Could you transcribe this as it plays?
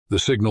The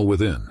Signal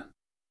Within.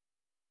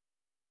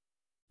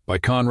 By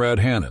Conrad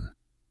Hannon.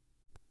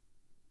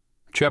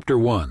 Chapter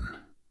 1.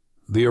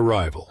 The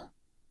Arrival.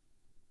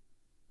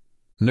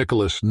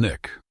 Nicolas,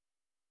 Nick.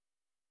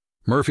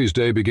 Murphy's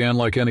day began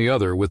like any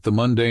other, with the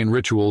mundane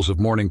rituals of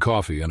morning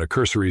coffee and a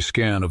cursory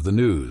scan of the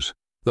news.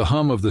 The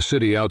hum of the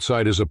city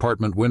outside his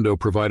apartment window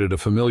provided a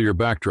familiar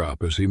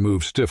backdrop as he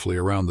moved stiffly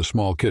around the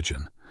small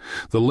kitchen.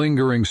 The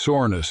lingering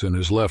soreness in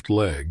his left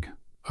leg,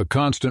 a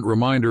constant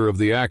reminder of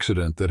the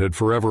accident that had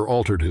forever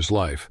altered his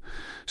life,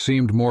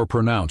 seemed more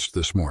pronounced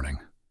this morning.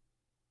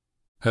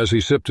 As he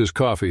sipped his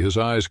coffee, his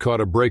eyes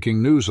caught a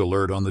breaking news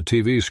alert on the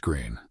TV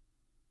screen.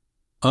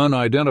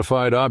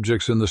 Unidentified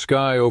objects in the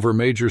sky over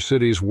major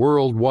cities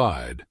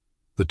worldwide,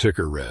 the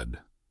ticker read.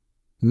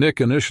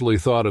 Nick initially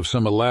thought of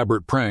some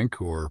elaborate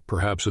prank or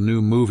perhaps a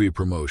new movie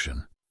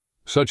promotion.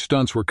 Such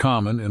stunts were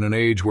common in an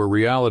age where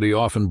reality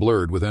often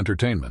blurred with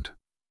entertainment.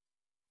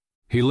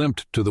 He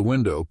limped to the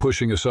window,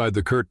 pushing aside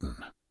the curtain.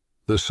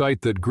 The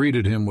sight that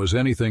greeted him was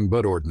anything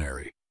but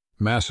ordinary.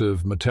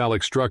 Massive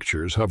metallic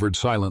structures hovered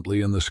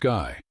silently in the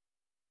sky.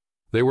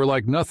 They were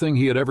like nothing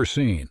he had ever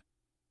seen.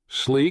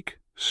 Sleek,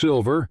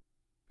 silver,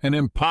 and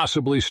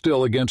impossibly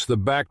still against the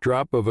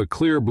backdrop of a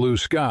clear blue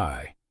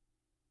sky.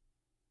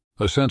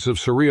 A sense of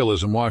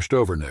surrealism washed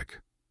over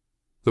Nick.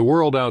 The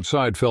world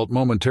outside felt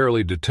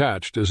momentarily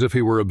detached, as if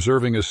he were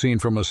observing a scene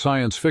from a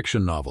science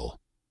fiction novel.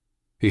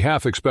 He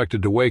half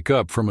expected to wake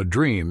up from a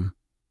dream,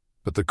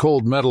 but the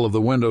cold metal of the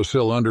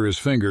windowsill under his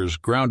fingers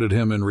grounded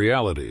him in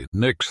reality.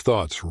 Nick's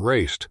thoughts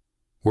raced.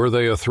 Were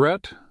they a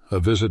threat? A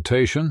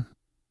visitation?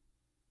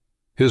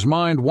 His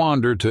mind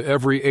wandered to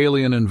every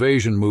alien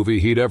invasion movie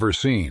he'd ever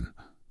seen,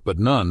 but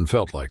none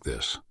felt like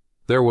this.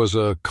 There was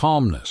a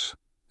calmness,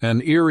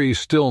 an eerie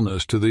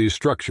stillness to these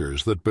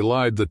structures that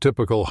belied the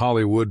typical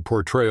Hollywood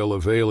portrayal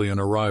of alien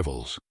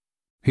arrivals.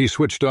 He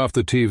switched off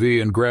the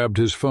TV and grabbed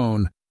his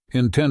phone,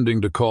 intending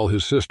to call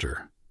his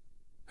sister.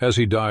 As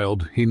he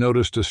dialed, he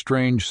noticed a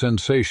strange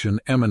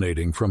sensation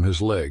emanating from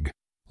his leg,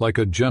 like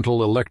a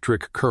gentle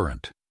electric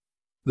current.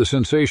 The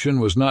sensation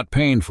was not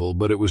painful,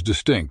 but it was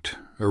distinct,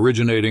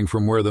 originating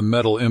from where the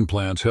metal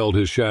implants held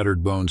his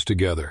shattered bones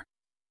together.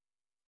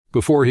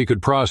 Before he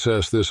could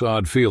process this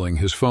odd feeling,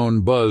 his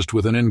phone buzzed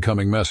with an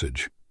incoming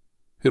message.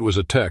 It was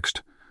a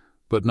text,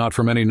 but not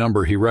from any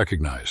number he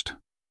recognized.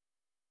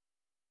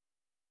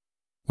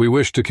 "We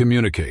wish to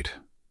communicate.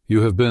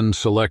 You have been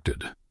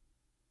selected."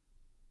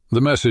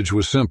 The message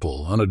was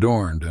simple,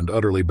 unadorned, and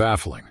utterly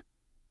baffling.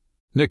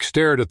 Nick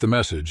stared at the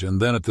message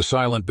and then at the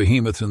silent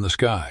behemoths in the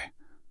sky.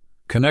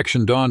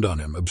 Connection dawned on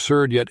him,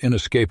 absurd yet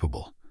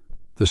inescapable.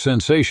 The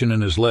sensation in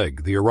his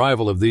leg, the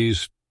arrival of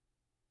these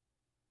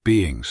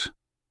beings.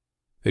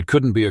 It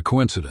couldn't be a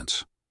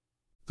coincidence.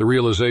 The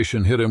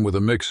realization hit him with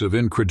a mix of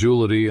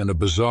incredulity and a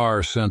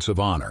bizarre sense of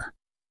honor.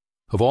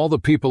 Of all the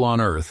people on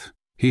Earth,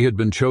 he had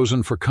been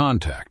chosen for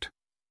contact.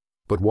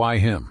 But why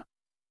him?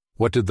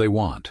 What did they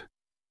want?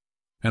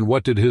 And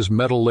what did his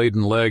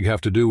metal-laden leg have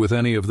to do with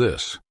any of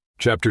this?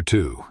 Chapter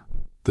 2.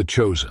 The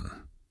Chosen.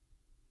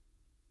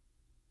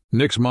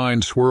 Nick's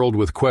mind swirled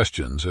with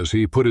questions as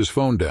he put his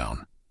phone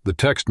down, the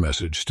text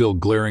message still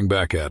glaring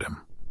back at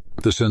him.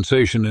 The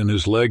sensation in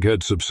his leg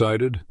had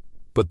subsided,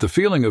 but the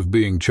feeling of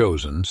being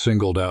chosen,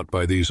 singled out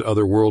by these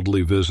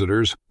otherworldly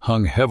visitors,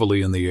 hung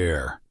heavily in the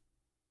air.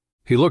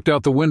 He looked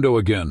out the window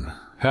again,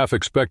 half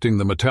expecting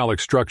the metallic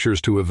structures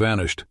to have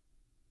vanished,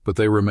 but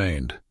they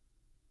remained,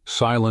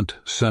 silent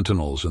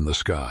sentinels in the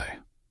sky.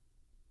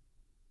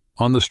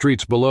 On the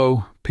streets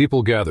below,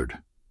 people gathered,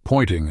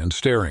 pointing and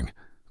staring,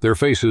 their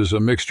faces a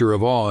mixture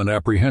of awe and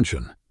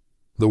apprehension.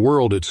 The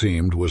world, it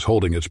seemed, was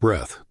holding its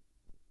breath.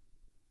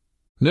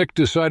 Nick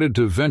decided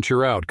to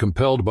venture out,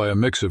 compelled by a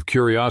mix of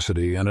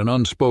curiosity and an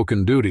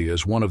unspoken duty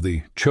as one of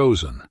the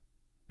chosen.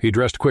 He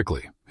dressed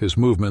quickly, his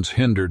movements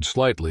hindered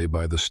slightly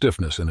by the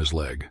stiffness in his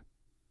leg.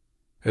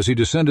 As he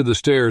descended the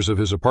stairs of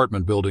his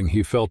apartment building,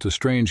 he felt a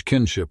strange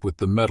kinship with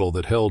the metal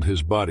that held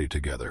his body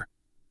together,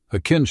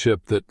 a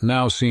kinship that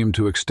now seemed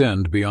to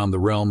extend beyond the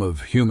realm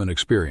of human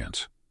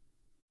experience.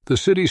 The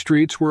city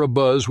streets were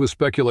abuzz with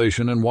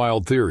speculation and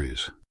wild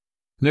theories.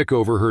 Nick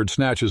overheard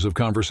snatches of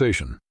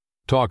conversation,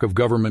 talk of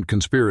government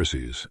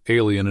conspiracies,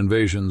 alien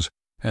invasions,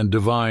 and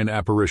divine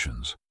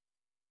apparitions.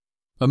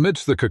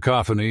 Amidst the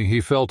cacophony,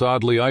 he felt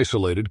oddly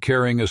isolated,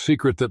 carrying a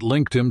secret that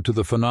linked him to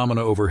the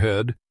phenomena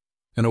overhead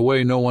in a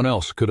way no one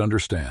else could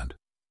understand.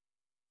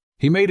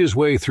 He made his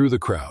way through the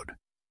crowd,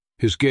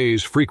 his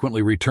gaze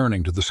frequently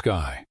returning to the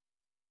sky.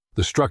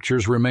 The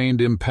structures remained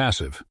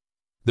impassive,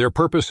 their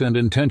purpose and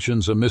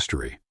intentions a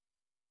mystery.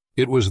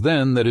 It was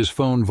then that his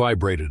phone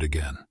vibrated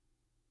again.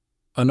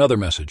 Another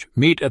message: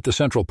 "Meet at the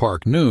Central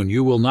Park, noon,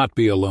 you will not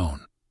be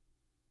alone."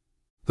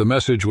 The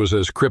message was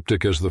as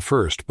cryptic as the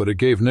first, but it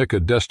gave Nick a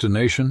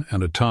destination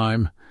and a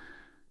time.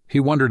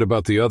 He wondered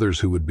about the others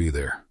who would be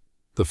there,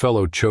 the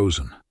fellow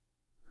chosen.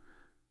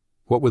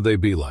 What would they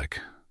be like?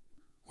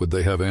 Would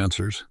they have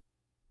answers?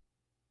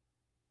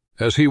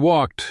 As he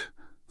walked,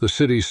 the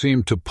city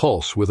seemed to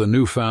pulse with a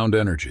newfound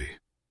energy.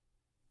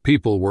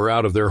 People were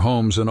out of their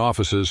homes and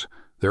offices,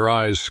 their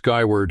eyes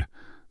skyward,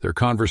 their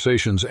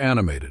conversations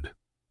animated.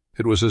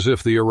 It was as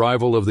if the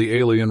arrival of the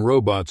alien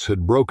robots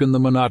had broken the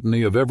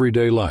monotony of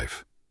everyday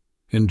life,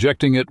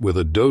 injecting it with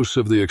a dose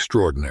of the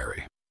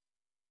extraordinary.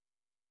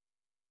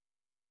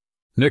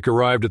 Nick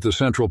arrived at the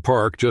Central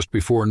Park just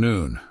before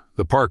noon.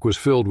 The park was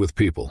filled with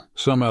people,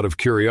 some out of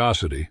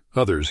curiosity,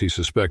 others, he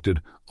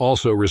suspected,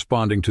 also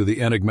responding to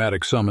the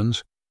enigmatic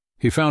summons.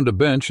 He found a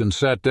bench and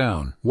sat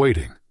down,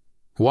 waiting,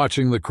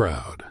 watching the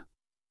crowd.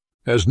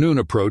 As noon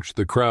approached,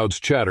 the crowd's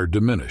chatter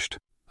diminished,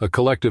 a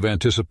collective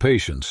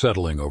anticipation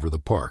settling over the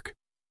park.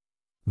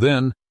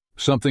 Then,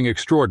 something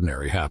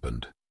extraordinary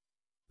happened.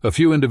 A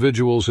few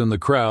individuals in the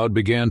crowd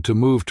began to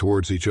move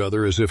towards each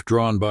other as if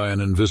drawn by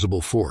an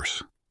invisible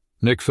force.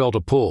 Nick felt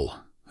a pull,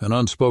 an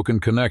unspoken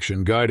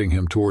connection guiding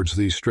him towards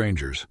these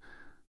strangers.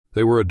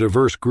 They were a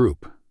diverse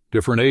group,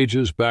 different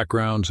ages,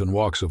 backgrounds, and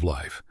walks of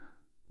life,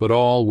 but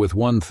all with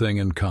one thing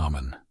in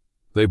common.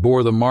 They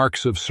bore the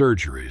marks of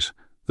surgeries,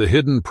 the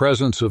hidden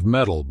presence of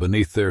metal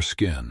beneath their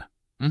skin.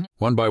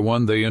 One by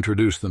one they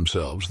introduced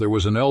themselves. There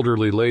was an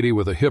elderly lady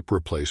with a hip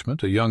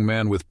replacement, a young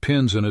man with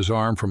pins in his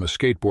arm from a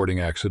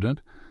skateboarding accident,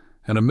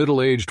 and a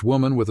middle-aged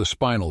woman with a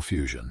spinal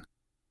fusion.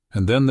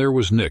 And then there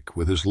was Nick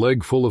with his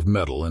leg full of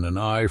metal and an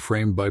eye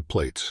framed by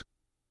plates.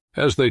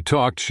 As they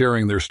talked,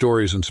 sharing their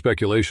stories and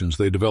speculations,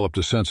 they developed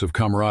a sense of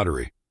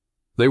camaraderie.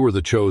 They were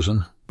the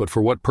chosen, but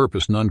for what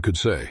purpose none could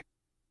say.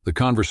 The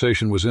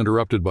conversation was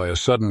interrupted by a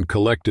sudden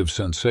collective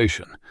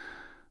sensation,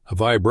 a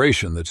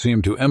vibration that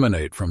seemed to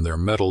emanate from their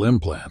metal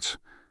implants.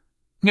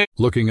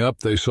 Looking up,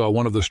 they saw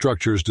one of the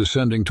structures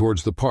descending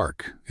towards the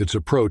park, its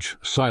approach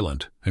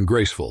silent and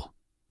graceful.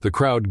 The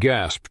crowd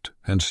gasped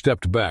and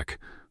stepped back,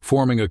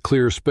 forming a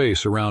clear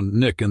space around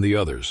Nick and the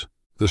others.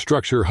 The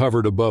structure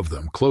hovered above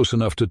them, close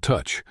enough to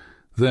touch.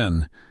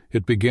 Then,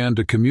 it began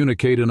to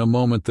communicate in a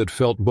moment that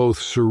felt both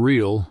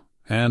surreal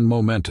and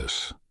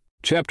momentous.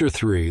 Chapter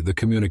 3: The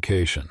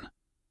Communication.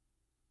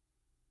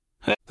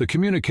 The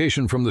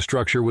communication from the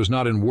structure was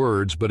not in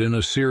words, but in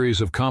a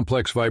series of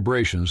complex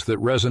vibrations that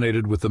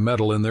resonated with the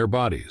metal in their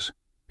bodies.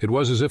 It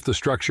was as if the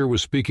structure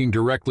was speaking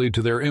directly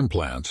to their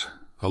implants,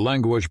 a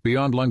language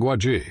beyond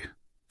language,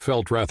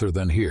 felt rather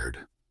than heard.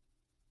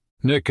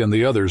 Nick and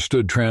the others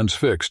stood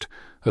transfixed,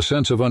 a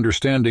sense of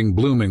understanding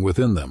blooming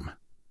within them.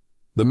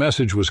 The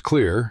message was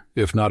clear,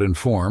 if not in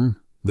form,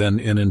 then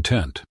in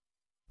intent.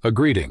 A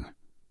greeting,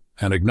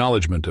 an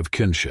acknowledgement of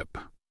kinship.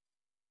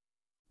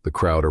 The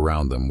crowd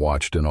around them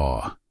watched in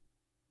awe,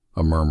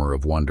 a murmur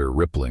of wonder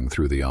rippling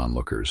through the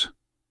onlookers.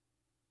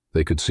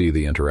 They could see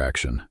the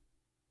interaction,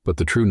 but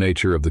the true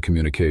nature of the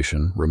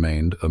communication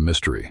remained a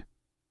mystery,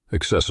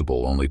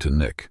 accessible only to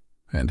Nick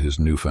and his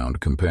newfound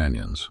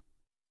companions.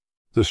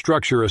 The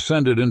structure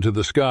ascended into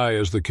the sky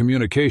as the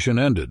communication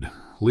ended,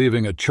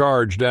 leaving a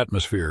charged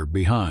atmosphere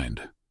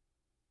behind.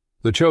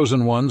 The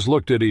chosen ones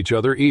looked at each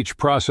other, each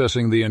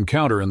processing the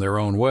encounter in their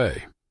own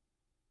way.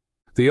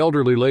 The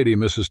elderly lady,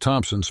 Mrs.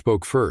 Thompson,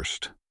 spoke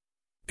first.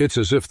 "It's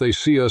as if they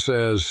see us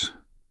as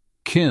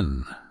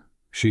kin,"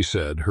 she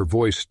said, her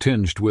voice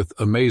tinged with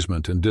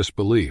amazement and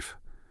disbelief.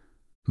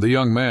 The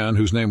young man,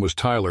 whose name was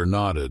Tyler,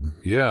 nodded.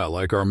 "Yeah,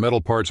 like our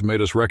metal parts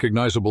made us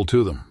recognizable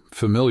to them,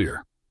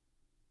 familiar."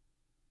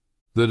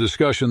 The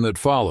discussion that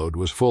followed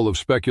was full of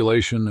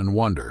speculation and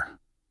wonder.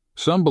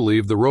 Some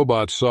believed the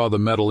robots saw the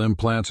metal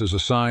implants as a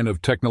sign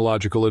of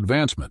technological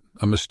advancement,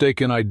 a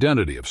mistaken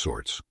identity of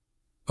sorts.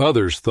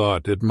 Others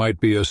thought it might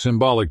be a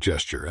symbolic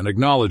gesture, an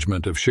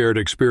acknowledgement of shared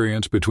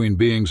experience between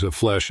beings of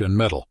flesh and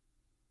metal.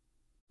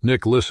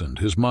 Nick listened,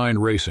 his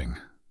mind racing.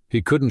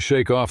 He couldn't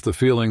shake off the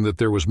feeling that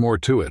there was more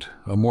to it,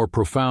 a more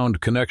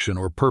profound connection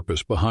or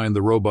purpose behind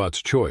the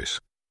robot's choice.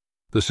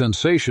 The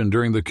sensation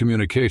during the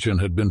communication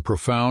had been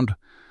profound,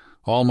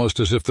 almost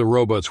as if the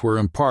robots were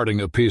imparting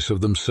a piece of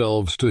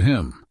themselves to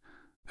him.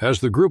 As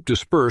the group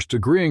dispersed,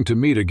 agreeing to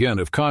meet again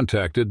if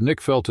contacted,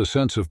 Nick felt a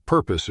sense of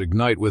purpose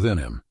ignite within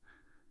him.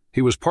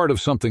 He was part of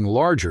something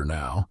larger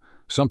now,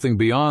 something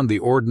beyond the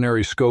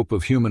ordinary scope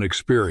of human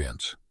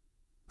experience.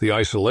 The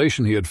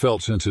isolation he had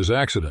felt since his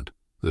accident,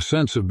 the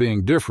sense of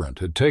being different,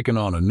 had taken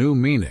on a new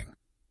meaning.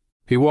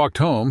 He walked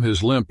home,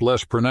 his limp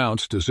less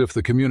pronounced, as if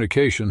the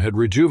communication had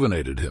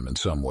rejuvenated him in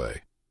some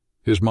way.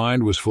 His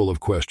mind was full of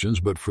questions,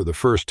 but for the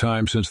first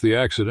time since the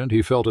accident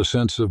he felt a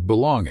sense of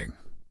belonging,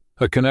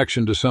 a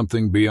connection to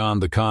something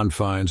beyond the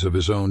confines of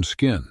his own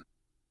skin.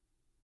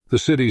 The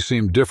city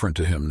seemed different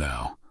to him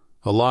now,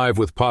 alive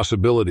with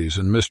possibilities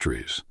and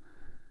mysteries.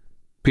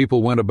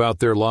 People went about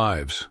their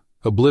lives,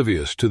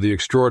 oblivious to the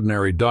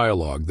extraordinary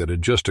dialogue that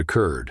had just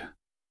occurred.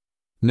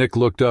 Nick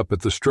looked up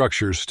at the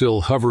structures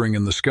still hovering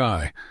in the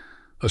sky,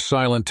 a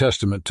silent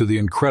testament to the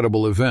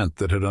incredible event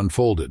that had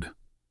unfolded.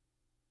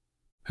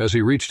 As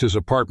he reached his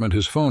apartment,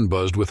 his phone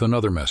buzzed with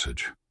another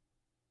message.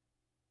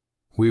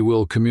 "We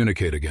will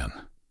communicate again.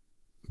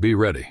 Be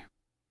ready."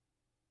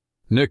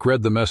 Nick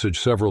read the message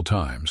several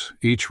times,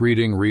 each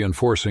reading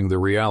reinforcing the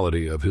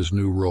reality of his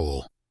new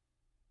role.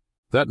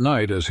 That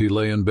night, as he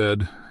lay in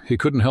bed, he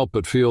couldn't help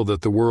but feel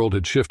that the world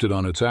had shifted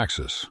on its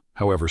axis,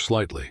 however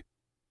slightly.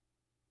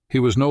 He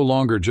was no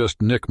longer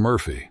just Nick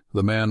Murphy,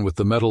 the man with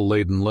the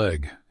metal-laden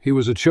leg. He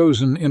was a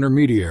chosen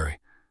intermediary,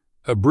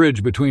 a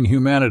bridge between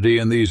humanity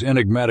and these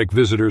enigmatic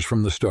visitors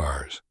from the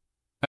stars.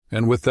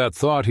 And with that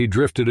thought, he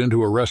drifted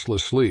into a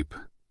restless sleep,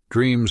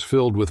 dreams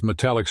filled with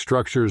metallic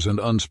structures and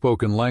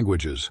unspoken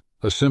languages,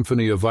 a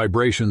symphony of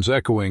vibrations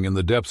echoing in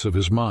the depths of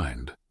his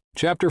mind.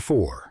 Chapter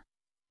 4.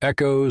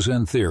 Echoes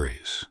and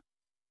Theories.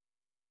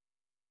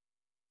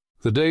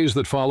 The days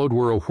that followed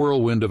were a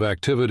whirlwind of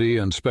activity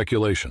and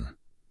speculation.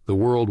 The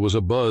world was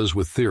abuzz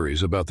with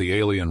theories about the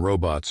alien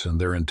robots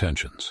and their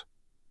intentions.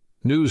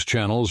 News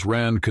channels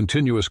ran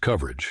continuous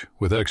coverage,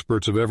 with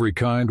experts of every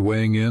kind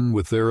weighing in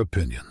with their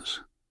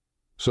opinions.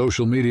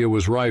 Social media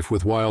was rife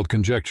with wild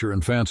conjecture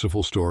and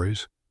fanciful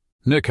stories.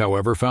 Nick,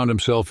 however, found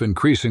himself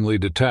increasingly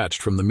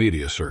detached from the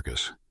media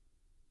circus.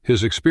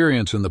 His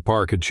experience in the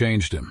park had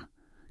changed him,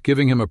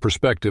 giving him a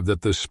perspective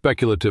that the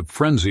speculative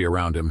frenzy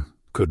around him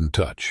couldn't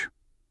touch.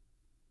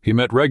 He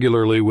met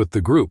regularly with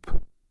the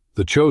group,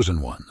 the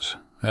Chosen Ones,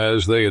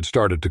 as they had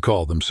started to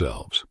call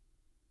themselves.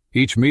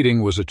 Each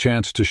meeting was a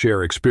chance to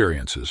share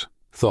experiences,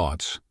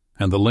 thoughts,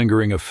 and the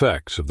lingering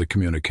effects of the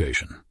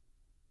communication.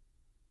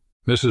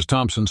 Mrs.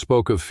 Thompson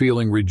spoke of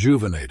feeling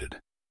rejuvenated,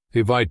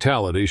 a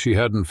vitality she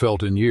hadn't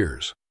felt in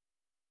years.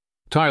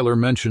 Tyler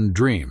mentioned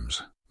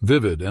dreams,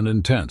 vivid and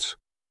intense,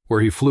 where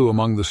he flew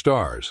among the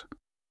stars.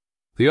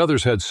 The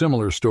others had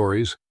similar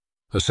stories,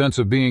 a sense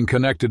of being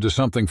connected to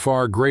something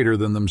far greater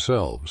than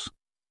themselves.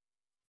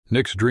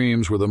 Nick's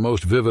dreams were the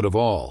most vivid of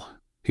all.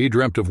 He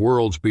dreamt of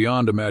worlds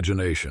beyond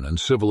imagination and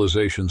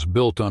civilizations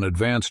built on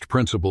advanced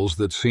principles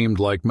that seemed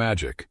like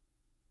magic.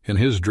 In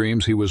his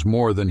dreams, he was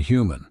more than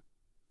human,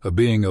 a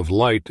being of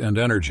light and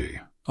energy,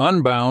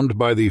 unbound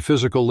by the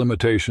physical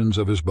limitations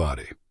of his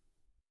body.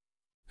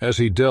 As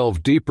he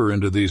delved deeper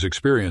into these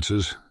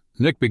experiences,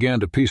 Nick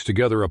began to piece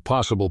together a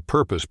possible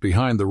purpose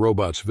behind the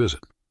robot's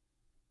visit.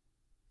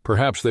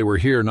 Perhaps they were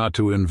here not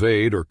to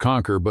invade or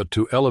conquer, but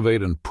to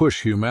elevate and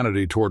push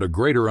humanity toward a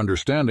greater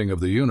understanding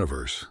of the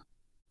universe.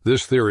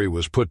 This theory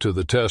was put to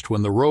the test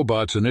when the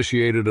robots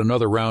initiated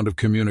another round of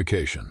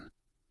communication.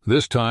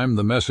 This time,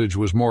 the message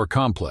was more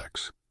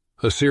complex,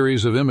 a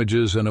series of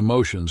images and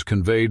emotions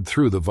conveyed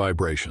through the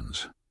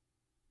vibrations.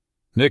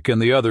 Nick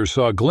and the others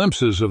saw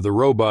glimpses of the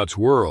robot's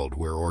world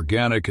where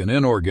organic and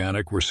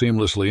inorganic were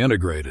seamlessly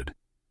integrated,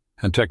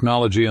 and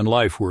technology and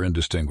life were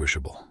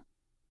indistinguishable.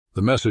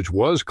 The message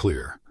was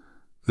clear.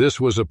 This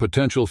was a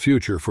potential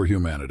future for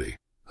humanity,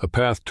 a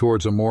path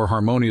towards a more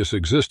harmonious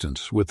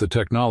existence with the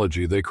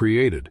technology they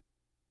created.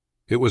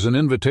 It was an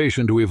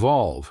invitation to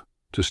evolve,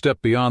 to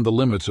step beyond the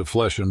limits of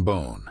flesh and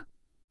bone.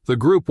 The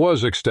group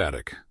was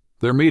ecstatic,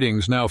 their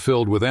meetings now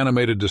filled with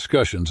animated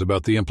discussions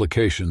about the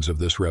implications of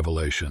this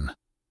revelation.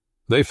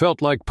 They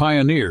felt like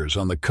pioneers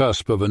on the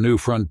cusp of a new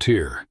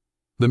frontier,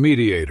 the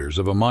mediators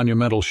of a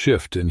monumental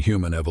shift in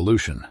human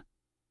evolution.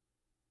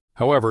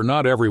 However,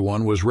 not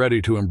everyone was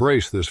ready to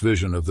embrace this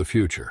vision of the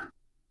future.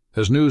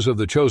 As news of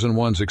the Chosen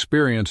One's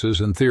experiences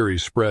and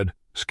theories spread,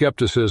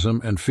 skepticism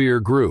and fear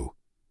grew.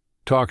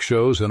 Talk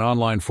shows and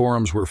online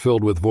forums were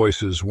filled with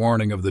voices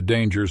warning of the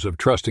dangers of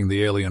trusting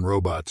the alien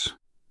robots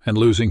and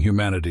losing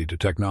humanity to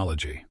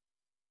technology.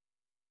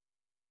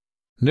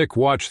 Nick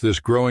watched this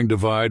growing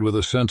divide with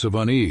a sense of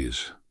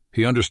unease.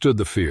 He understood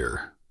the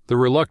fear, the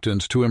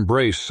reluctance to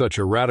embrace such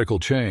a radical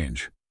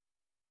change.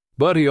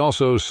 But he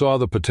also saw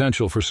the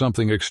potential for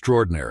something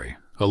extraordinary,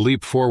 a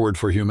leap forward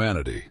for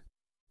humanity.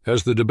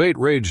 As the debate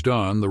raged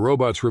on, the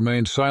robots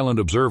remained silent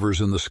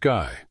observers in the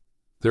sky,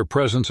 their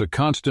presence a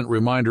constant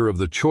reminder of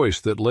the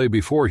choice that lay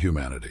before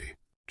humanity.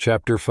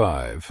 Chapter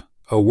 5.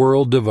 A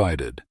World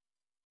Divided.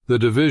 The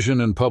division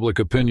in public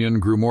opinion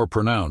grew more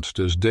pronounced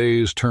as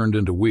days turned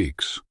into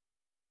weeks.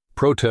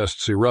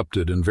 Protests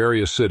erupted in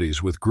various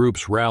cities with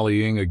groups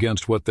rallying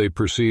against what they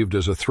perceived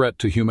as a threat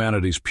to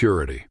humanity's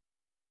purity.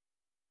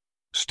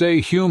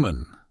 "Stay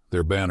human,"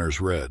 their banners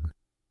read,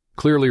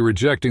 clearly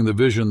rejecting the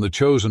vision the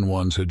Chosen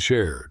Ones had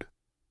shared.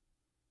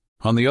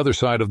 On the other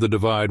side of the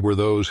divide were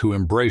those who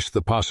embraced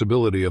the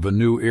possibility of a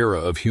new era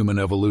of human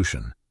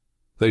evolution.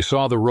 They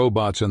saw the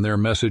robots and their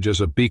message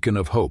as a beacon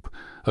of hope,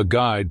 a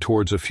guide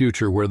towards a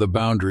future where the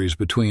boundaries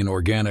between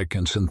organic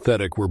and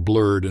synthetic were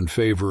blurred in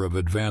favor of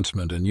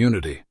advancement and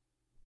unity.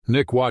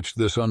 Nick watched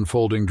this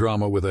unfolding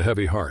drama with a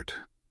heavy heart.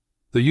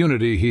 The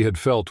unity he had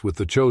felt with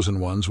the Chosen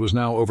Ones was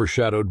now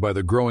overshadowed by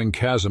the growing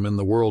chasm in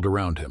the world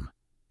around him.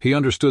 He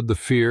understood the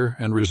fear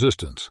and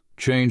resistance.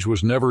 Change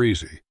was never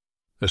easy,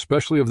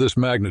 especially of this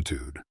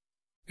magnitude.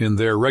 In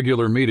their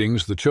regular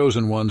meetings, the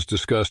Chosen Ones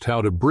discussed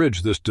how to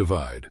bridge this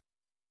divide.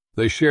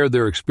 They shared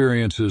their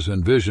experiences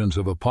and visions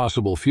of a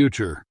possible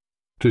future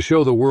to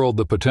show the world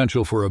the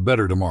potential for a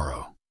better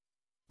tomorrow.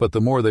 But the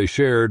more they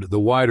shared,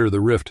 the wider the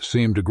rift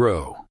seemed to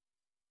grow.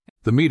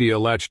 The media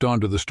latched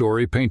onto the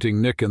story,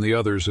 painting Nick and the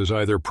others as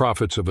either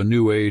prophets of a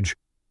new age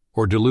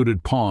or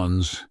deluded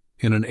pawns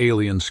in an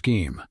alien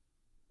scheme.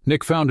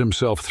 Nick found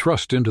himself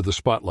thrust into the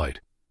spotlight,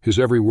 his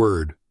every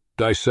word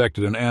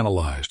dissected and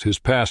analyzed, his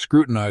past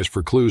scrutinized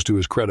for clues to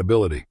his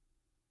credibility.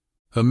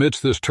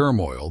 Amidst this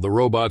turmoil, the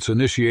robots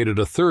initiated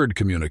a third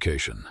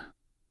communication.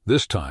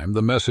 This time,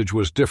 the message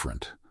was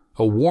different,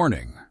 a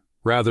warning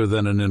rather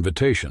than an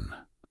invitation.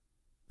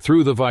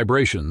 Through the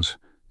vibrations,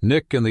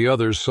 Nick and the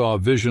others saw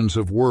visions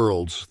of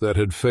worlds that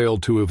had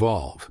failed to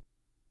evolve.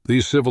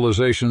 These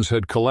civilizations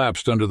had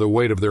collapsed under the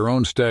weight of their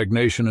own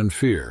stagnation and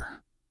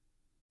fear.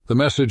 The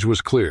message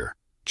was clear.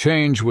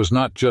 Change was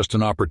not just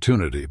an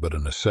opportunity, but a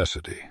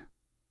necessity.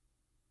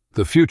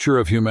 The future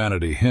of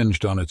humanity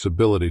hinged on its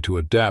ability to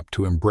adapt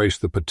to embrace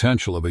the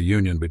potential of a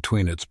union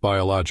between its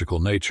biological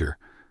nature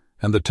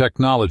and the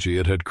technology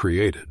it had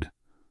created.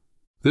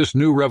 This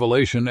new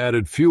revelation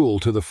added fuel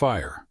to the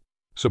fire.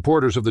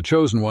 Supporters of the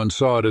Chosen One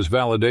saw it as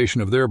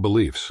validation of their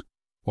beliefs,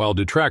 while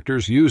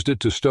detractors used it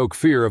to stoke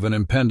fear of an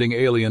impending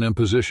alien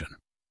imposition.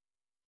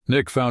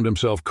 Nick found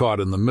himself caught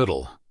in the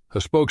middle, a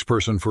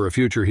spokesperson for a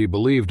future he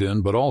believed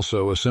in, but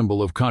also a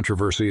symbol of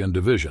controversy and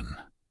division.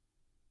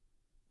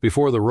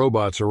 Before the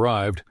robots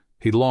arrived,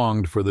 he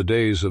longed for the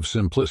days of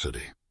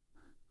simplicity.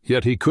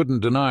 Yet he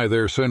couldn't deny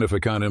their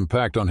significant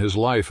impact on his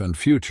life and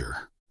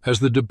future. As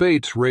the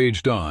debates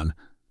raged on,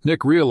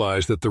 Nick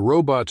realized that the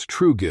robots'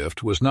 true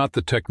gift was not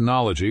the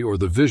technology or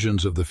the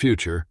visions of the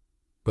future,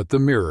 but the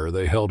mirror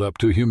they held up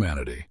to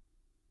humanity.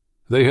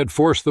 They had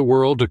forced the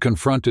world to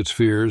confront its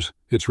fears,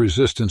 its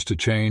resistance to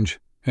change,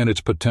 and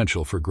its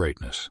potential for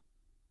greatness.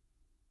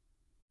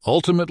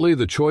 Ultimately,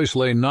 the choice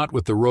lay not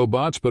with the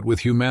robots, but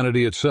with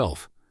humanity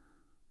itself.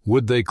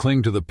 Would they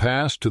cling to the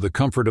past, to the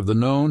comfort of the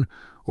known,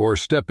 or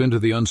step into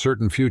the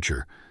uncertain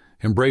future,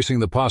 embracing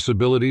the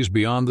possibilities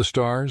beyond the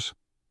stars?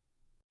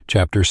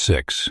 Chapter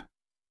 6.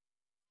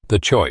 The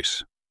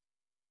Choice.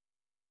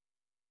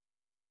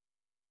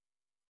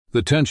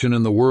 The tension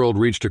in the world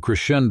reached a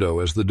crescendo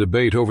as the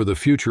debate over the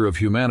future of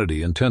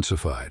humanity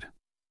intensified.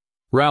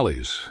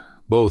 Rallies,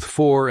 both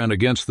for and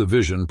against the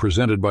vision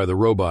presented by the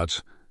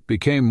robots,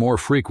 became more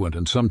frequent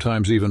and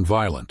sometimes even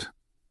violent.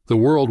 The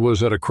world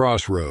was at a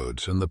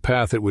crossroads, and the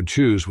path it would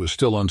choose was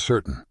still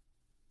uncertain.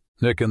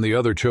 Nick and the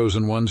other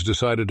Chosen Ones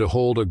decided to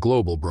hold a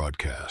global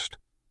broadcast.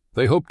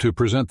 They hoped to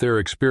present their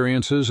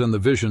experiences and the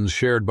visions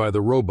shared by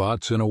the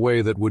robots in a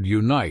way that would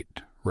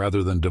unite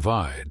rather than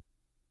divide.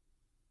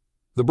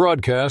 The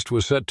broadcast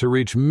was set to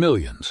reach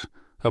millions,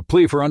 a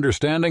plea for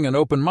understanding and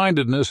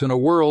open-mindedness in a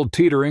world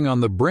teetering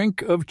on the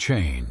brink of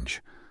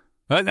change.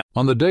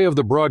 On the day of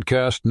the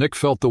broadcast, Nick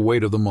felt the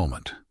weight of the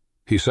moment.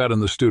 He sat in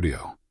the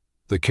studio.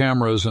 The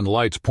cameras and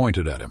lights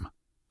pointed at him,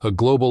 a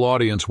global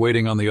audience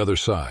waiting on the other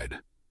side.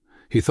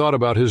 He thought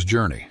about his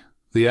journey,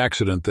 the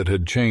accident that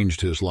had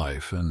changed his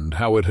life, and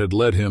how it had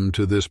led him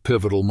to this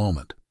pivotal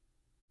moment.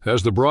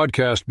 As the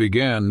broadcast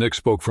began, Nick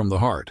spoke from the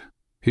heart.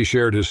 He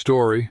shared his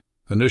story,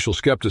 initial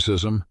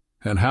skepticism,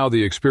 and how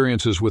the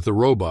experiences with the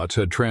robots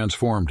had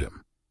transformed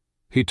him.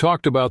 He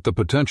talked about the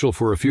potential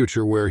for a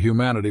future where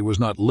humanity was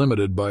not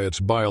limited by its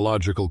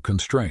biological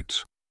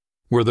constraints,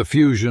 where the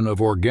fusion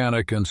of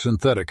organic and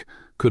synthetic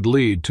could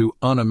lead to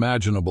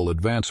unimaginable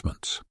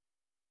advancements.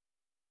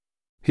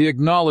 He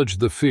acknowledged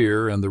the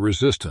fear and the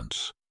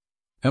resistance,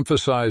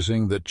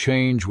 emphasizing that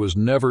change was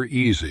never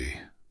easy,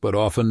 but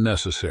often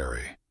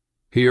necessary.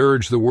 He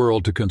urged the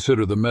world to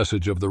consider the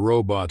message of the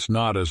robots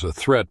not as a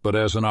threat but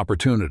as an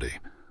opportunity,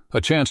 a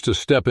chance to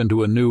step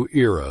into a new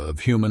era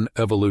of human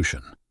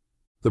evolution.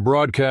 The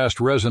broadcast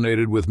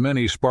resonated with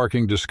many,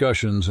 sparking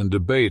discussions and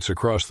debates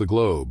across the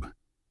globe.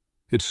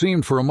 It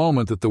seemed for a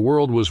moment that the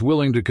world was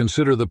willing to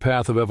consider the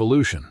path of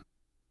evolution,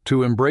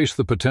 to embrace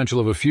the potential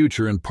of a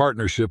future in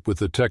partnership with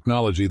the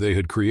technology they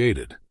had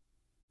created.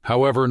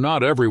 However,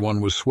 not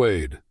everyone was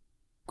swayed.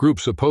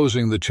 Groups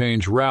opposing the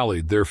change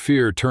rallied, their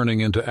fear turning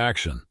into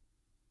action.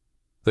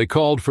 They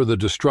called for the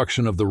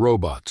destruction of the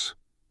robots,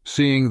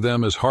 seeing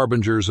them as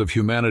harbingers of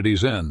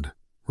humanity's end,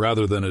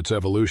 rather than its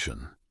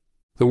evolution.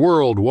 The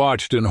world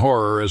watched in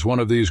horror as one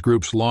of these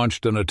groups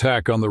launched an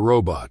attack on the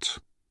robots.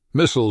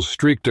 Missiles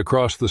streaked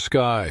across the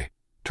sky,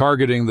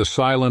 targeting the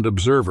silent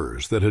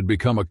observers that had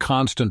become a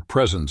constant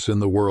presence in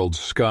the world's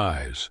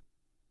skies.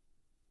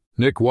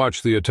 Nick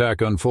watched the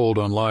attack unfold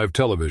on live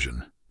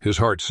television, his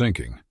heart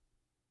sinking.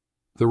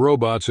 The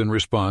robots, in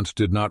response,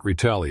 did not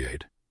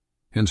retaliate.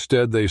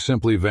 Instead, they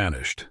simply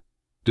vanished,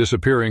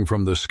 disappearing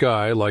from the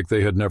sky like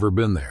they had never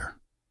been there.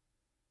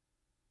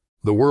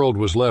 The world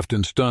was left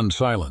in stunned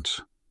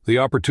silence. The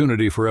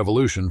opportunity for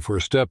evolution, for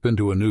a step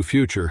into a new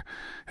future,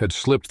 had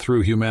slipped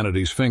through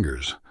humanity's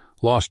fingers,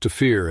 lost to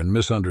fear and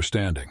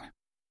misunderstanding.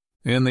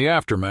 In the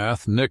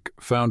aftermath, Nick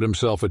found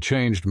himself a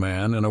changed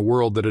man in a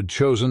world that had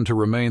chosen to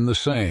remain the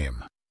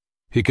same.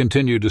 He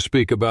continued to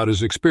speak about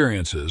his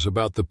experiences,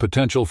 about the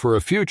potential for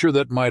a future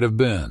that might have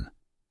been.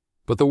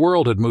 But the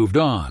world had moved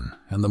on,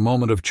 and the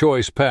moment of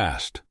choice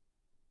passed.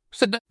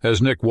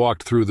 As Nick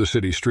walked through the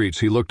city streets,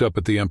 he looked up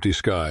at the empty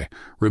sky,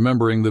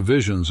 remembering the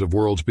visions of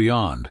worlds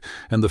beyond,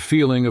 and the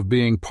feeling of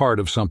being part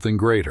of something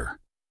greater.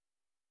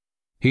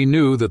 He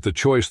knew that the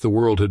choice the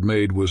world had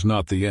made was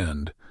not the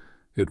end.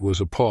 It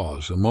was a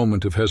pause, a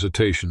moment of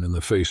hesitation in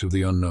the face of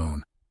the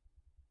unknown.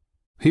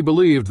 He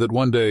believed that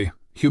one day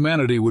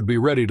humanity would be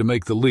ready to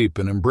make the leap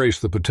and embrace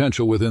the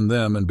potential within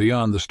them and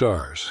beyond the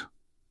stars.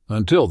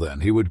 Until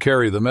then, he would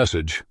carry the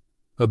message: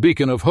 a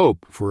beacon of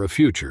hope for a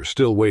future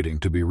still waiting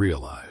to be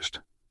realized.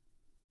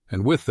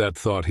 And with that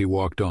thought he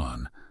walked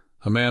on,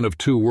 a man of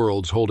two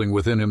worlds holding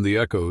within him the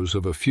echoes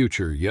of a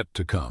future yet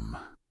to come.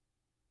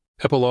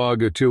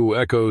 Epilogue to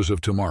Echoes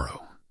of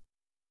Tomorrow.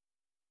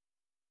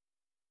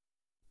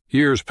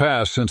 Years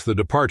passed since the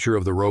departure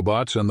of the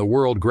robots, and the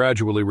world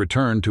gradually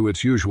returned to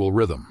its usual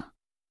rhythm.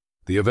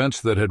 The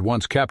events that had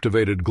once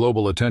captivated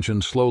global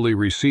attention slowly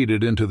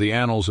receded into the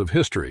annals of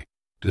history,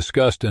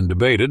 discussed and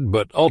debated,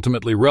 but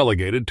ultimately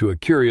relegated to a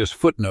curious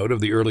footnote of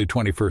the early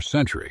 21st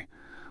century.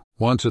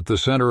 Once at the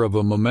center of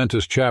a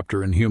momentous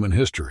chapter in human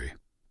history,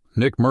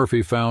 Nick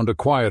Murphy found a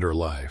quieter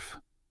life.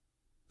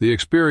 The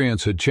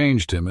experience had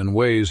changed him in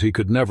ways he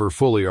could never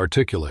fully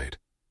articulate.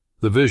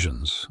 The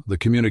visions, the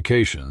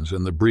communications,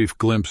 and the brief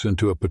glimpse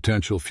into a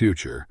potential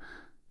future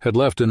had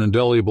left an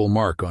indelible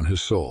mark on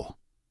his soul.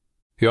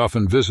 He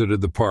often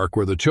visited the park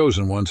where the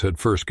chosen ones had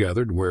first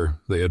gathered, where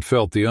they had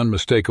felt the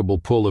unmistakable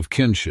pull of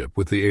kinship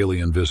with the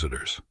alien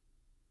visitors.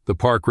 The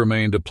park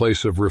remained a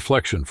place of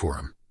reflection for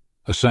him,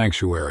 a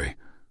sanctuary,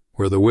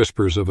 where the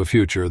whispers of a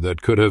future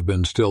that could have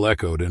been still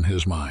echoed in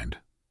his mind.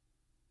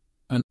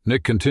 And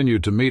Nick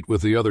continued to meet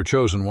with the other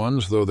chosen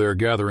ones, though their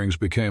gatherings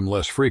became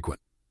less frequent.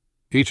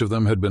 Each of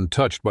them had been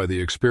touched by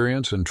the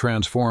experience and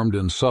transformed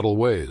in subtle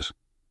ways.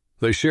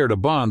 They shared a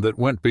bond that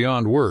went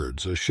beyond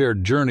words, a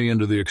shared journey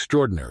into the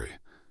extraordinary.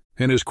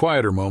 In his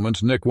quieter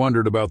moments, Nick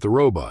wondered about the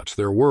robots,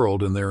 their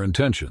world, and their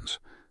intentions.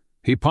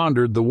 He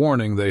pondered the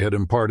warning they had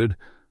imparted,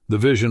 the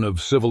vision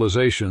of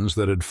civilizations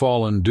that had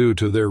fallen due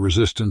to their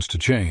resistance to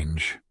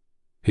change.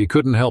 He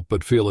couldn't help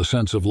but feel a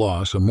sense of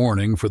loss, a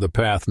mourning for the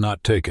path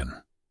not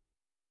taken.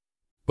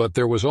 But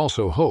there was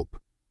also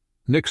hope.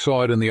 Nick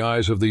saw it in the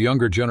eyes of the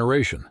younger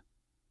generation,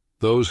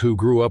 those who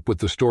grew up with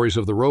the stories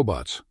of the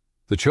robots,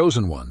 the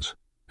chosen ones,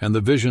 and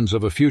the visions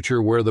of a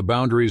future where the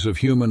boundaries of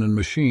human and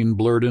machine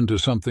blurred into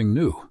something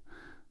new.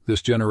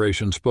 This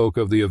generation spoke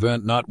of the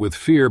event not with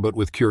fear but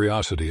with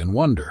curiosity and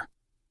wonder.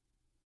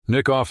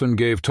 Nick often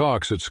gave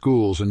talks at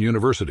schools and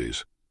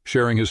universities,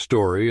 sharing his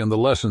story and the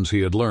lessons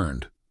he had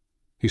learned.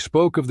 He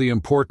spoke of the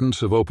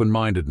importance of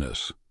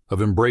open-mindedness,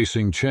 of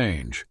embracing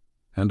change,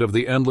 and of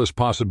the endless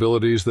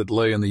possibilities that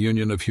lay in the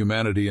union of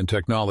humanity and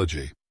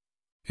technology.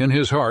 In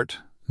his heart,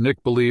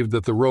 Nick believed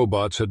that the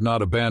robots had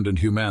not abandoned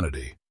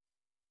humanity.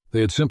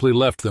 They had simply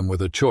left them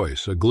with a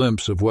choice, a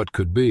glimpse of what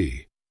could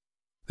be.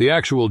 The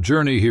actual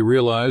journey, he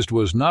realized,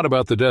 was not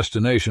about the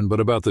destination but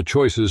about the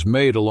choices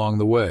made along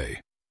the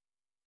way.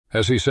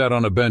 As he sat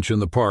on a bench in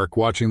the park,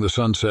 watching the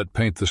sunset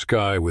paint the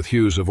sky with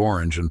hues of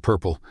orange and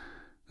purple,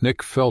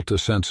 Nick felt a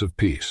sense of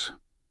peace.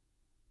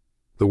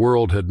 The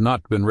world had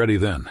not been ready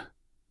then,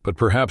 but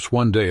perhaps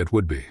one day it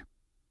would be.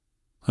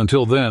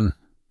 Until then,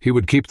 he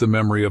would keep the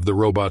memory of the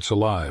robots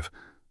alive,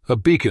 a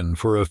beacon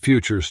for a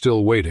future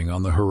still waiting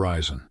on the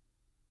horizon.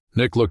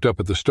 Nick looked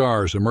up at the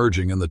stars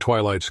emerging in the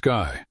twilight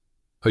sky,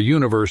 a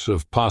universe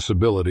of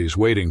possibilities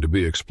waiting to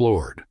be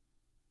explored.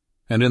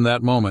 And in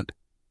that moment,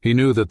 he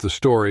knew that the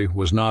story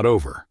was not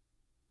over.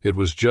 It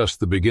was just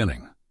the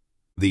beginning.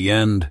 The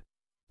end.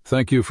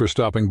 Thank you for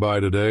stopping by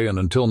today, and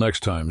until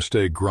next time,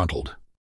 stay gruntled.